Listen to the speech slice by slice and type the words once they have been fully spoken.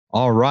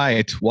All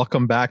right.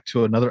 Welcome back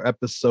to another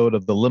episode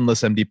of the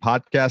Limitless MD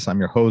podcast. I'm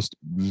your host,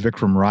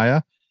 Vikram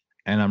Raya,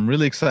 and I'm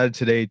really excited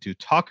today to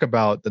talk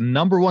about the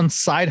number one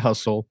side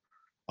hustle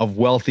of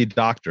wealthy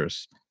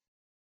doctors.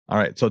 All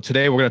right. So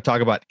today we're going to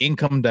talk about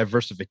income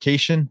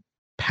diversification,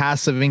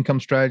 passive income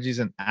strategies,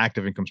 and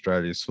active income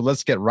strategies. So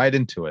let's get right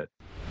into it.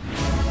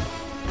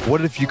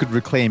 What if you could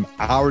reclaim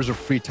hours of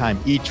free time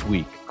each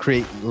week,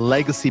 create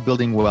legacy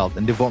building wealth,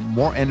 and devote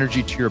more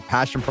energy to your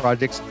passion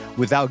projects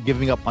without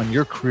giving up on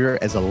your career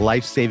as a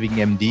life-saving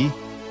MD?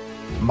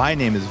 My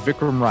name is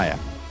Vikram Raya,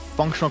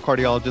 functional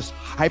cardiologist,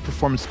 high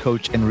performance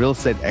coach, and real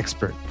estate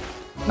expert.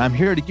 And I'm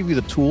here to give you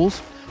the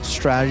tools,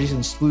 strategies,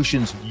 and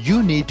solutions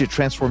you need to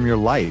transform your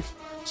life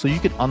so you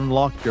can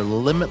unlock your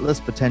limitless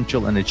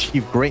potential and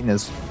achieve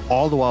greatness,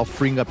 all the while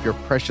freeing up your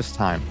precious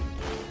time.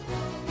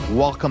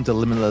 Welcome to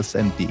Limitless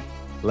MD.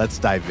 Let's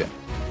dive in.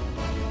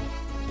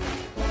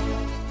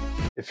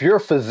 If you're a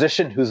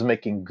physician who's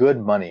making good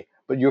money,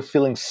 but you're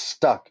feeling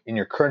stuck in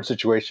your current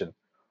situation,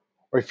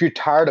 or if you're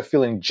tired of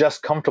feeling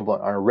just comfortable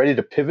and are ready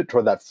to pivot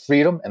toward that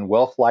freedom and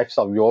wealth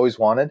lifestyle you always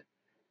wanted,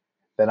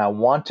 then I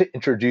want to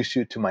introduce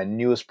you to my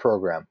newest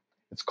program.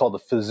 It's called the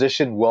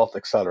Physician Wealth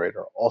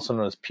Accelerator, also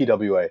known as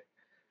PWA.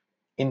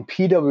 In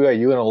PWA,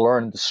 you're going to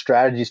learn the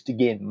strategies to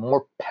gain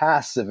more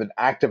passive and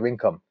active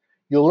income.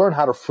 You'll learn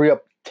how to free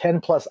up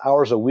 10 plus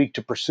hours a week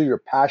to pursue your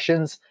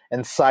passions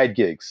and side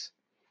gigs.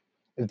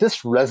 If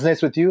this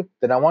resonates with you,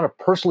 then I want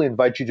to personally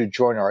invite you to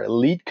join our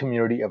elite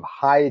community of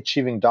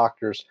high-achieving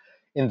doctors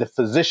in the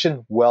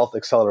Physician Wealth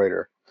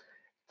Accelerator.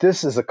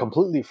 This is a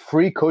completely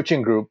free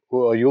coaching group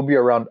where you'll be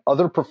around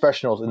other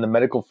professionals in the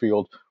medical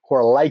field who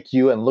are like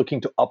you and looking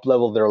to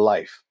up-level their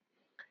life.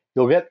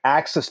 You'll get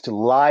access to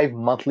live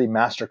monthly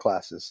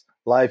masterclasses,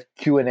 live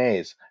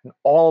Q&As, and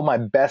all of my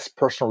best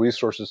personal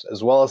resources,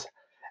 as well as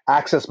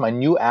access my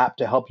new app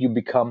to help you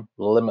become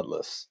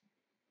limitless.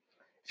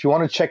 If you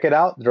want to check it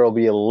out, there will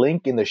be a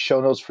link in the show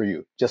notes for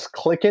you. Just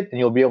click it and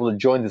you'll be able to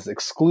join this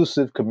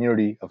exclusive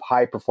community of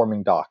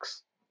high-performing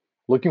docs.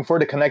 Looking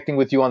forward to connecting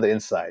with you on the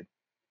inside.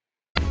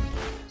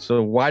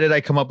 So why did I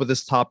come up with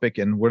this topic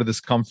and where did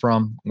this come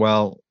from?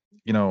 Well,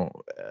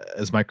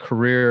 as my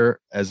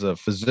career as a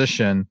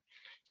physician,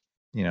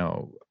 we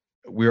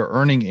are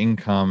earning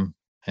income,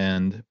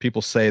 and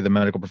people say the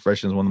medical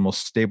profession is one of the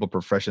most stable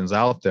professions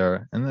out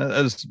there. And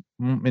that is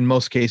in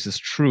most cases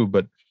true,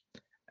 but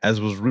as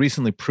was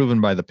recently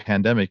proven by the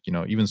pandemic,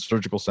 even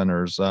surgical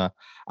centers,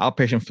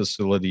 outpatient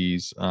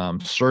facilities,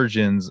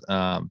 surgeons,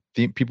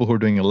 people who are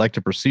doing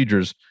elective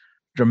procedures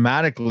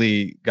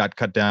dramatically got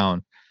cut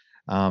down.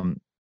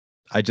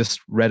 I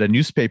just read a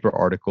newspaper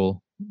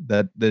article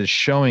that is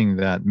showing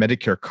that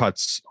Medicare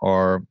cuts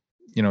are,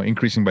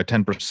 increasing by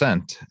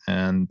 10%,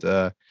 and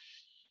the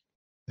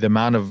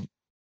amount of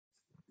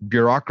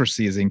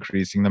bureaucracy is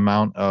increasing. The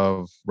amount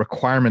of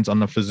requirements on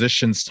the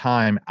physician's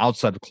time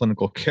outside of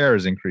clinical care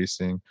is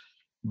increasing.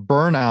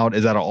 Burnout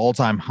is at an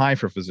all-time high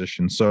for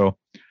physicians. So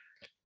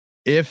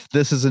if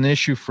this is an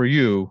issue for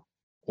you,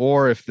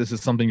 or if this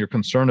is something you're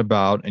concerned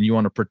about and you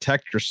want to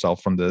protect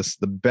yourself from this,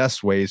 the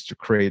best way is to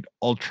create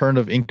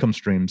alternative income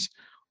streams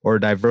or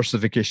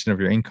diversification of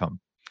your income.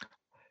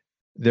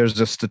 There's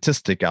a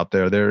statistic out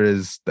there. There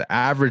is the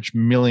average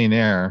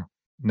millionaire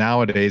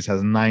nowadays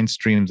has 9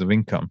 streams of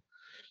income.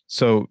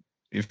 So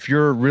if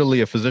you're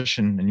really a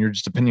physician and you're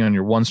just depending on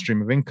your one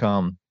stream of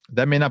income,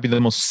 that may not be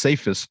the most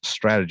safest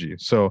strategy.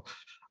 So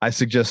I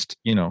suggest,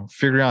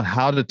 figuring out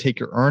how to take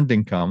your earned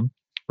income,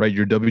 right,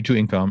 your W-2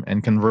 income,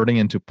 and converting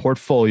into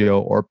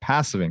portfolio or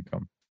passive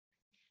income.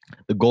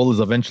 The goal is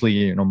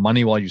eventually,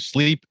 money while you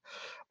sleep,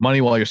 money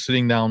while you're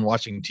sitting down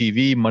watching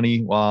TV,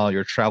 money while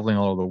you're traveling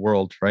all over the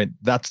world, right?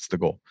 That's the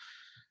goal.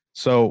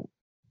 So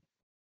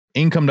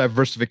income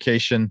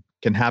diversification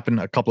can happen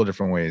a couple of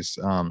different ways.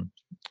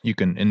 You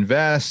can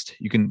invest,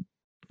 you can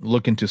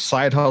look into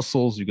side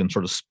hustles, you can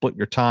sort of split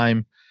your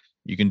time,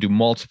 you can do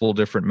multiple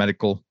different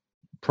medical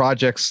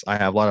projects. I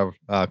have a lot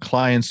of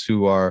clients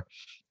who are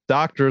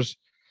doctors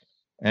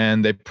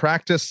and they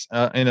practice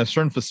in a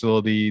certain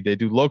facility, they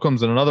do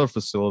locums in another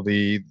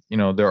facility,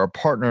 they're a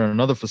partner in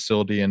another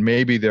facility, and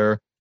maybe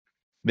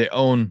they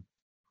own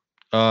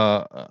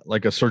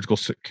like a surgical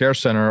care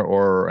center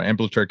or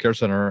ambulatory care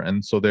center,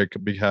 and so they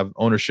could have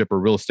ownership or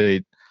real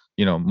estate,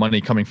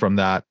 money coming from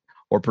that,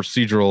 or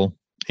procedural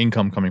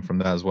income coming from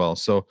that as well.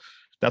 So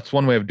that's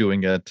one way of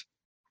doing it.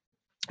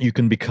 You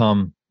can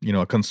become,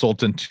 a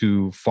consultant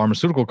to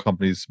pharmaceutical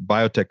companies,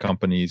 biotech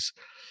companies.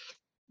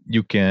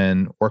 You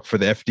can work for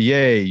the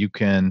FDA. You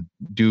can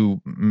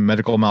do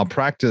medical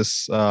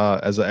malpractice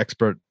as an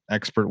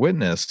expert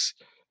witness.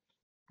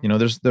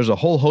 There's a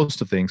whole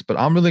host of things, but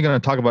I'm really going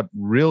to talk about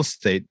real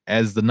estate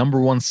as the number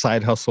one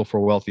side hustle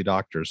for wealthy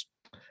doctors.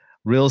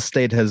 Real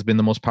estate has been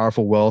the most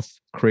powerful wealth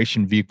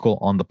creation vehicle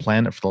on the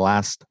planet for the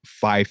last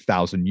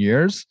 5,000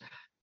 years.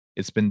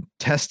 It's been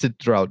tested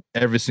throughout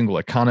every single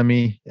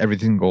economy, every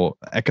single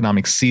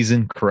economic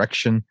season,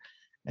 correction.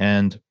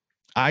 And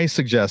I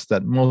suggest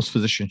that most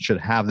physicians should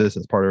have this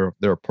as part of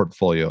their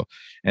portfolio.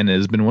 And it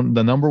has been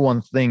the number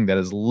one thing that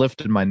has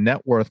lifted my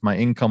net worth, my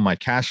income, my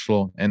cash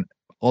flow, and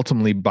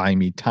ultimately buying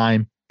me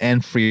time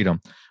and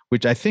freedom,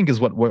 which I think is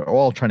what we're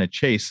all trying to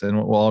chase and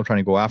what we're all trying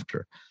to go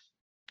after.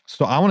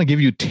 So I want to give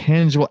you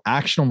tangible,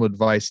 actionable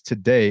advice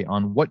today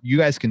on what you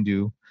guys can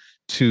do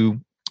to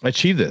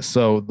achieve this.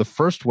 So the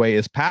first way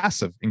is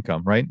passive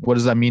income, right? What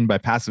does that mean by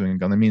passive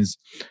income? That means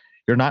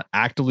you're not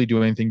actively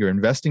doing anything. You're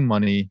investing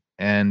money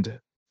and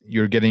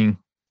you're getting,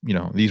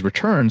 these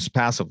returns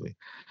passively.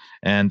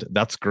 And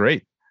that's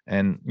great.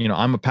 And,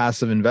 I'm a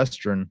passive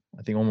investor in,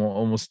 I think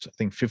almost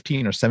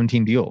 15 or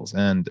 17 deals.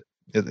 And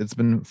it's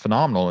been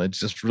phenomenal. It's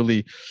just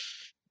really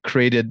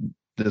created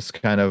this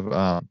kind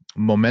of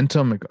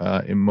momentum,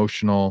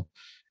 emotional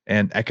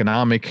and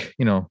economic,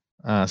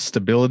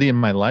 stability in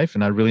my life.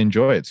 And I really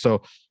enjoy it.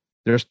 So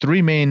there's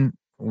three main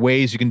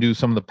ways you can do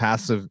some of the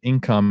passive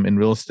income in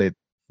real estate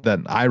that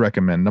I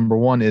recommend. Number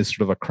one is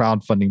sort of a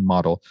crowdfunding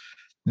model.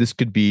 This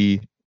could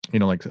be,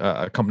 like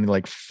a company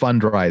like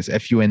Fundrise,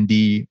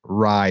 F-U-N-D,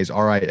 Rise,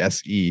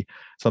 R-I-S-E,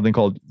 something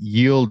called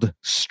Yield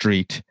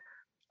Street,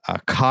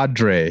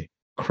 Cadre,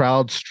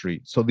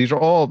 CrowdStreet. So these are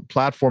all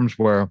platforms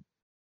where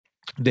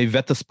they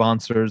vet the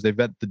sponsors, they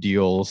vet the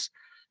deals.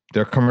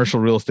 They're commercial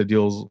real estate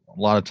deals a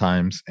lot of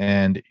times,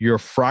 and you're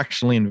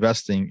fractionally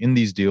investing in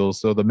these deals.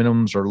 So the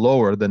minimums are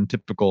lower than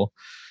typical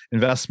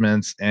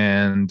investments,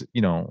 and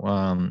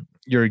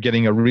you're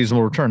getting a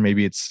reasonable return.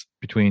 Maybe it's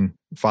between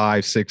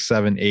 5, 6,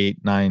 7, 8,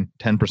 9,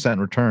 10%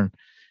 return.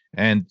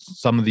 And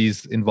some of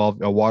these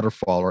involve a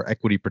waterfall or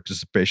equity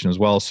participation as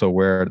well. So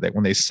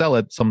when they sell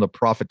it, some of the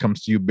profit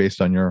comes to you based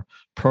on your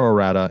pro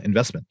rata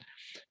investment.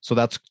 So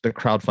that's the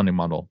crowdfunding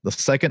model. The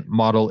second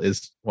model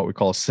is what we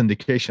call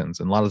syndications.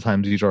 And a lot of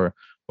times these are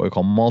what we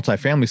call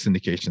multifamily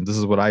syndications. This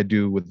is what I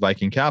do with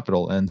Viking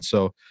Capital. And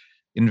so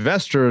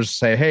investors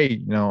say,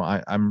 hey,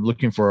 I'm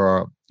looking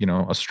for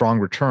a strong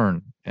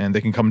return, and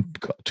they can come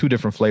two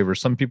different flavors.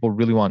 Some people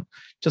really want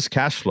just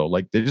cash flow.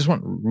 Like they just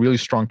want really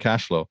strong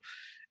cash flow.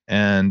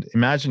 And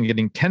imagine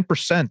getting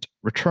 10%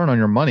 return on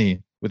your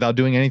money without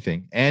doing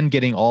anything and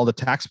getting all the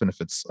tax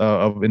benefits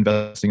of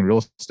investing in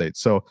real estate.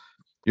 So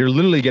you're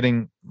literally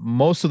getting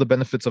most of the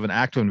benefits of an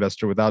active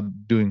investor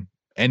without doing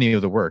any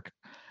of the work.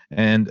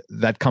 And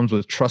that comes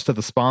with trust of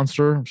the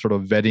sponsor, sort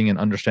of vetting and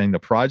understanding the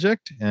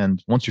project.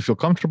 And once you feel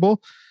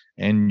comfortable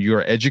and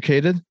you're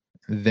educated,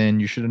 then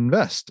you should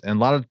invest. And a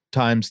lot of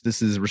times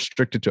this is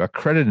restricted to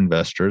accredited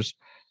investors.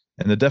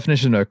 And the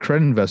definition of a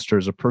accredited investor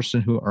is a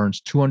person who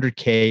earns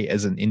 $200K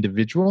as an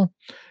individual,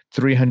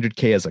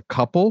 $300K as a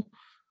couple,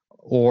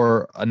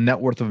 or a net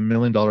worth of $1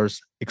 million,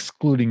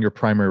 excluding your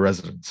primary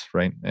residence,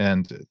 right?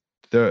 And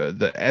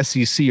the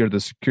SEC, or the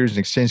Securities and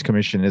Exchange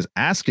Commission, is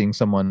asking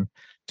someone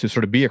to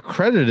sort of be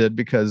accredited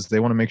because they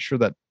want to make sure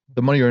that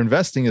the money you're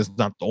investing is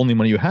not the only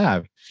money you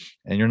have,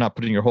 and you're not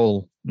putting your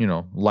whole,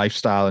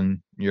 lifestyle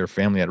and your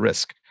family at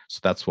risk. So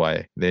that's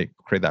why they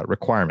create that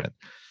requirement.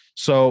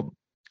 So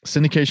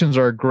syndications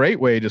are a great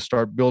way to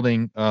start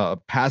building a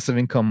passive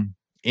income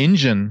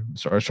engine,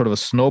 or sort of a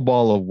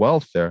snowball of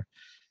wealth there.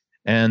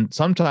 And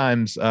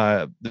sometimes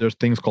there's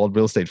things called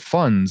real estate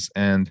funds,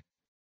 and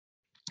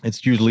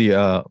it's usually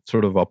a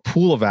sort of a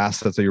pool of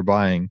assets that you're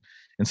buying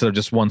instead of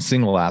just one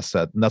single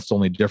asset. And that's the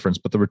only difference.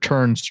 But the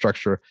return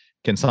structure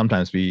can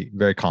sometimes be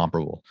very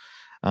comparable.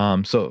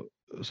 So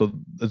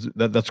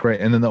that's great.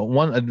 And then the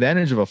one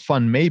advantage of a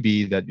fund may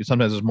be that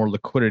sometimes there's more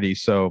liquidity.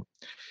 So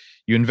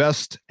you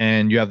invest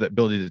and you have the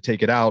ability to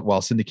take it out,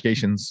 while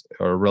syndications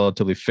are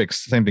relatively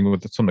fixed. Same thing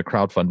with some of the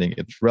crowdfunding.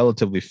 It's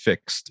relatively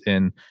fixed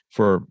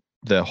for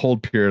the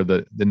hold period of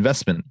the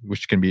investment,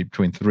 which can be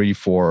between 3,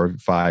 4,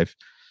 5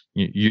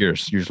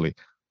 years usually.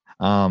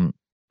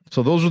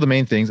 So those are the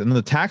main things. And then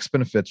the tax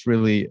benefits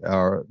really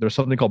there's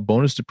something called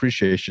bonus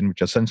depreciation,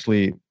 which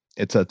essentially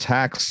it's a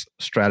tax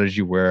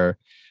strategy where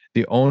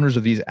the owners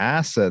of these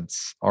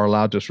assets are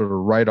allowed to sort of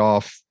write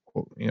off,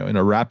 in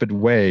a rapid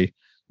way,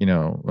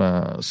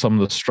 some of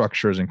the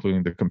structures,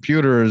 including the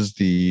computers,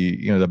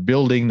 the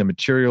building, the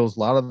materials, a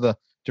lot of the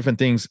different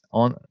things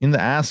in the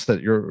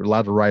asset, you're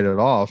allowed to write it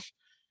off.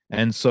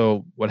 And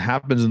so what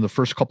happens in the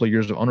first couple of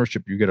years of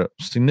ownership, you get a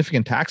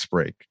significant tax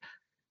break.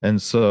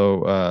 And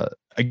so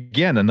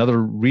again, another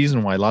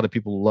reason why a lot of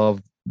people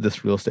love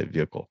this real estate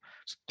vehicle.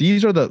 So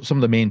these are some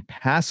of the main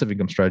passive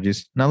income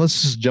strategies. Now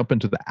let's just jump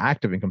into the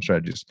active income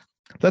strategies.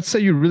 Let's say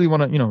you really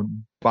want to,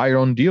 buy your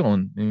own deal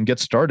and get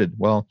started.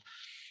 Well,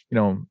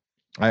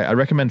 I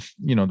recommend,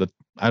 that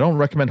I don't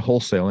recommend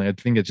wholesaling. I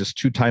think it's just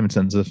too time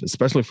intensive,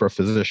 especially for a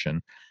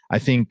physician. I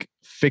think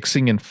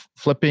fixing and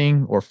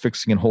flipping, or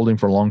fixing and holding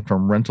for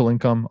long-term rental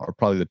income, are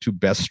probably the two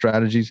best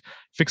strategies.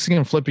 Fixing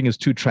and flipping is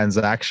too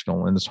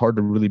transactional, and it's hard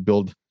to really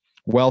build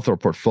wealth or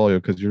portfolio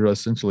because you're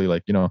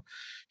essentially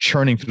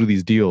churning through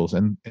these deals,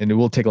 and it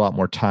will take a lot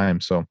more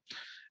time. So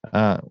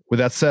with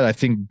that said, I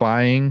think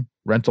buying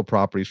rental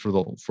properties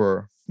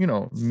for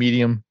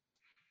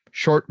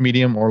short,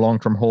 medium, or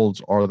long-term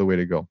holds are the way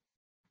to go.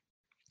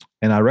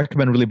 And I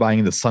recommend really buying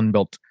in the Sun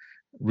Belt.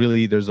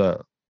 Really, there's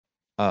a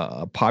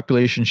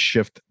population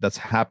shift that's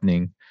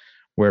happening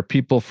where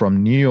people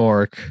from New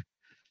York,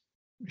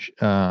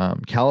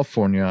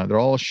 California, they're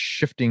all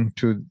shifting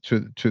to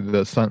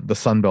the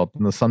Sun Belt.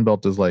 And the Sun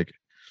Belt is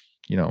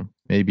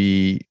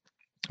maybe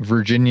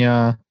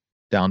Virginia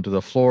down to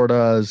the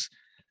Floridas,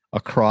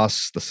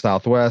 across the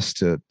Southwest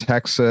to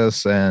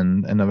Texas,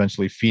 and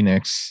eventually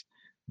Phoenix.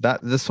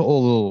 That this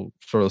whole little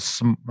sort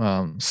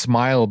of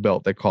smile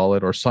belt, they call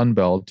it, or sun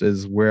belt,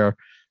 is where a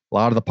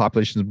lot of the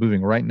population is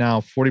moving right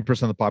now.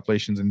 40% of the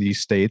population is in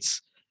these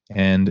states,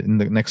 and in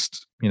the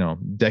next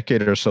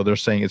decade or so, they're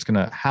saying it's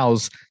going to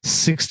house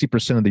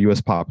 60% of the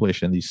U.S.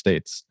 population in these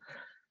states.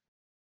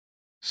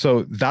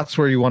 So that's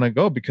where you want to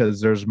go,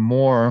 because there's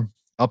more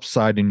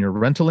upside in your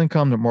rental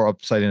income, there's more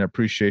upside in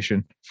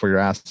appreciation for your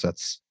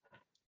assets.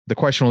 The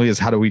question really is,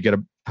 how do we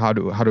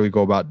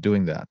go about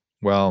doing that?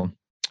 Well,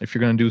 if you're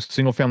going to do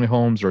single family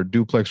homes or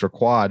duplex or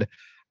quad,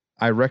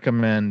 I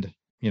recommend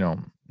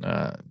doing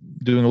a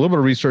little bit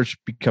of research,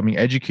 becoming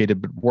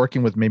educated, but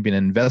working with maybe an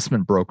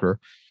investment broker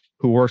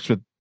who works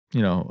with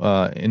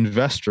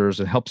investors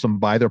and helps them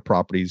buy their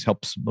properties,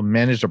 helps them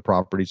manage their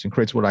properties, and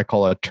creates what I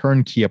call a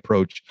turnkey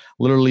approach.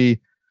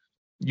 Literally,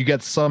 you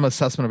get some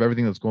assessment of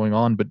everything that's going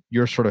on, but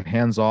you're sort of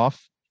hands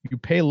off. You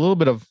pay a little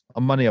bit of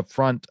money up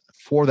front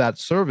for that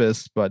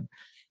service, but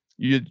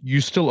you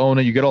still own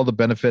it. You get all the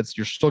benefits.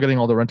 You're still getting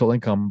all the rental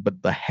income,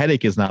 but the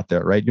headache is not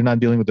there, right? You're not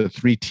dealing with the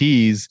 3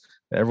 T's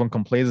that everyone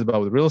complains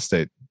about with real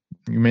estate.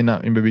 You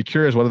may be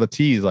curious, what are the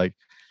T's? Like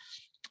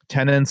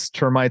tenants,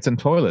 termites, and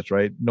toilets,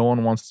 right? No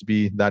one wants to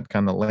be that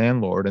kind of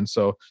landlord. And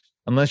so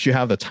unless you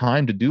have the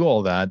time to do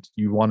all that,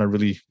 you want to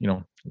really,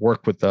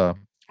 work with a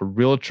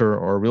realtor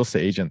or a real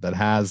estate agent that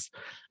has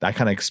that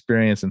kind of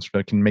experience and sort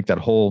of can make that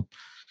whole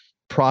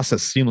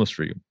process seamless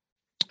for you.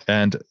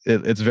 And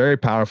it's very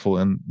powerful.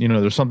 And,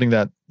 there's something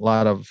that a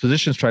lot of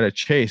physicians try to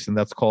chase, and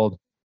that's called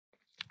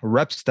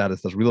rep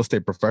status, that's real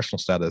estate professional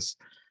status.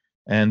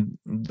 And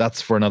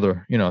that's for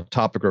another,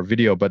 topic or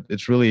video, but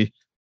it's really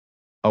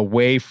a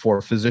way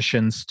for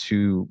physicians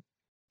to,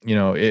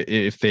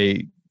 if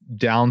they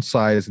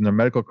downsize in their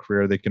medical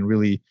career, they can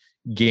really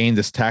gain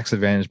this tax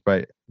advantage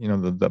by,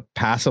 the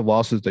passive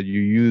losses that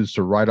you use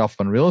to write off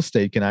on real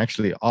estate can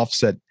actually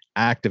offset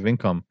active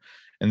income.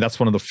 And that's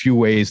one of the few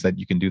ways that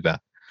you can do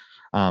that.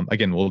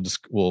 Again,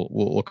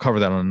 we'll cover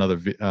that on another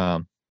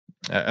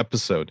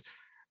episode.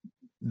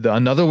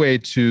 Another way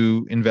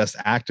to invest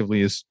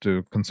actively is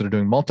to consider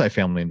doing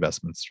multifamily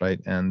investments, right?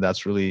 And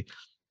that's really,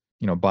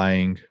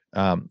 buying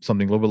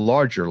something a little bit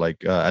larger,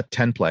 like a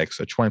 10-plex,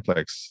 a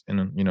 20-plex, and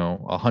a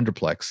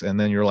 100-plex. And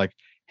then you're like,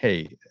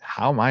 hey,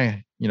 how am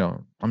I?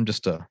 I'm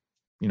just a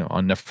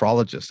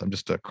nephrologist. I'm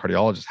just a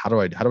cardiologist. How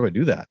do I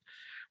do that?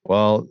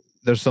 Well,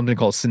 there's something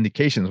called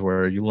syndications,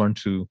 where you learn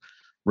to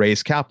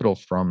raise capital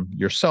from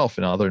yourself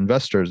and other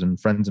investors and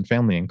friends and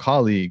family and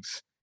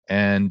colleagues,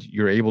 and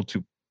you're able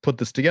to put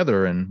this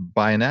together and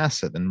buy an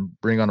asset and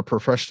bring on a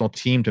professional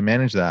team to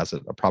manage the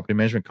asset, a property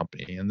management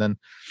company. And then,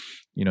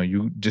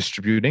 you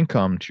distribute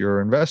income to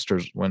your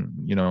investors when,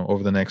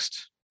 over the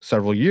next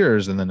several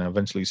years, and then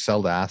eventually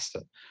sell the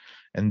asset.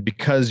 And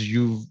because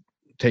you've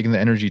taken the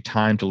energy,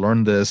 time to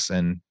learn this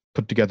and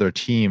put together a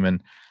team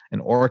and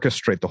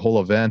orchestrate the whole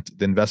event,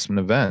 the investment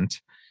event,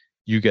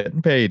 you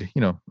get paid,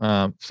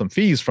 some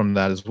fees from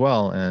that as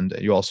well. And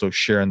you also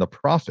share in the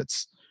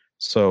profits.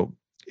 So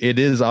it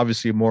is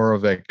obviously more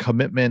of a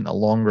commitment, a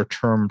longer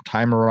term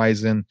time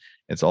horizon.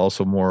 It's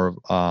also more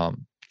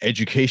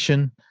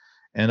education.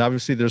 And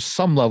obviously there's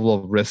some level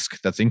of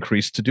risk that's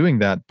increased to doing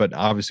that, but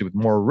obviously with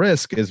more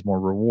risk is more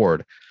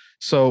reward.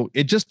 So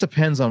it just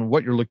depends on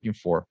what you're looking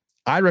for.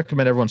 I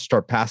recommend everyone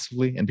start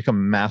passively and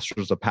become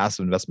masters of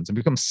passive investments and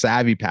become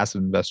savvy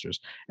passive investors.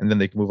 And then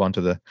they can move on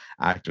to the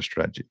active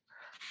strategy.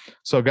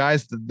 So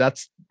guys,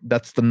 that's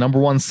the number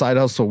one side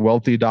hustle,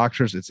 Wealthy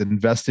Doctors. It's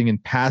investing in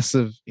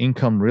passive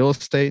income real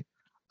estate.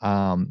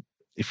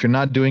 If you're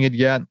not doing it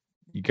yet,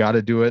 you got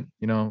to do it,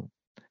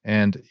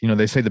 and,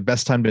 they say the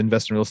best time to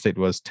invest in real estate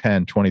was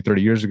 10, 20,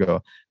 30 years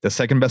ago. The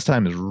second best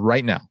time is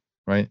right now,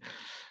 right?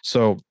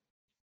 So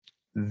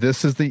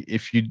this is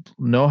if you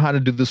know how to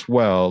do this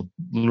well,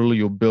 literally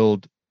you'll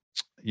build,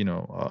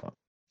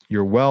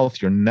 your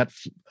wealth, your net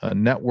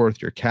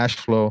worth, your cash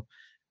flow,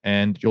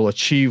 and you'll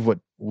achieve what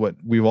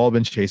we've all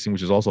been chasing,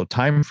 which is also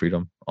time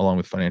freedom along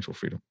with financial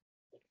freedom.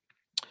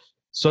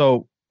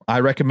 So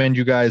I recommend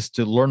you guys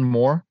to learn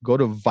more, go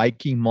to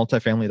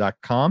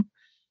vikingmultifamily.com.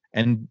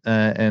 And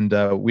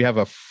we have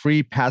a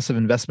free passive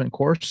investment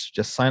course.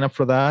 Just sign up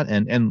for that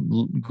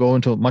and go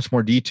into much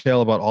more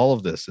detail about all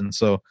of this. And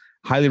so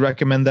highly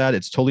recommend that.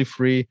 It's totally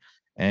free.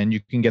 And you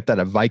can get that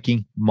at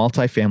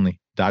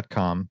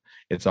vikingmultifamily.com.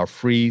 It's our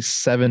free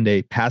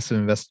 7-day passive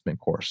investment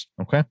course.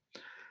 Okay.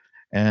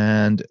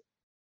 And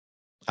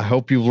I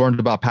hope you've learned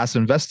about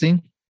passive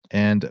investing.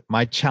 And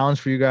my challenge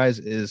for you guys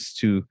is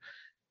to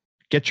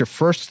get your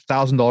first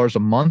 $1,000 a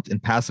month in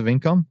passive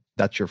income.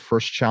 That's your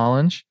first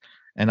challenge.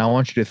 And I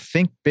want you to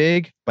think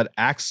big, but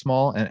act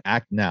small and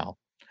act now.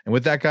 And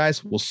with that,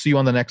 guys, we'll see you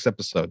on the next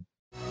episode.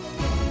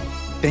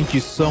 Thank you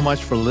so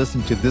much for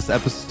listening to this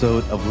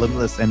episode of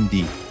Limitless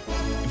MD.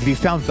 If you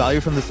found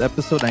value from this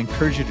episode, I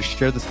encourage you to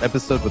share this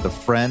episode with a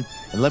friend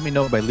and let me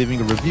know by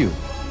leaving a review.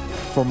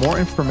 For more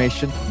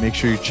information, make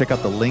sure you check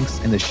out the links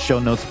in the show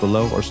notes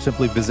below or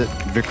simply visit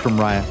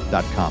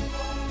vikramraya.com.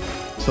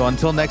 So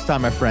until next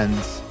time, my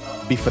friends,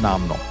 be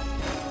phenomenal.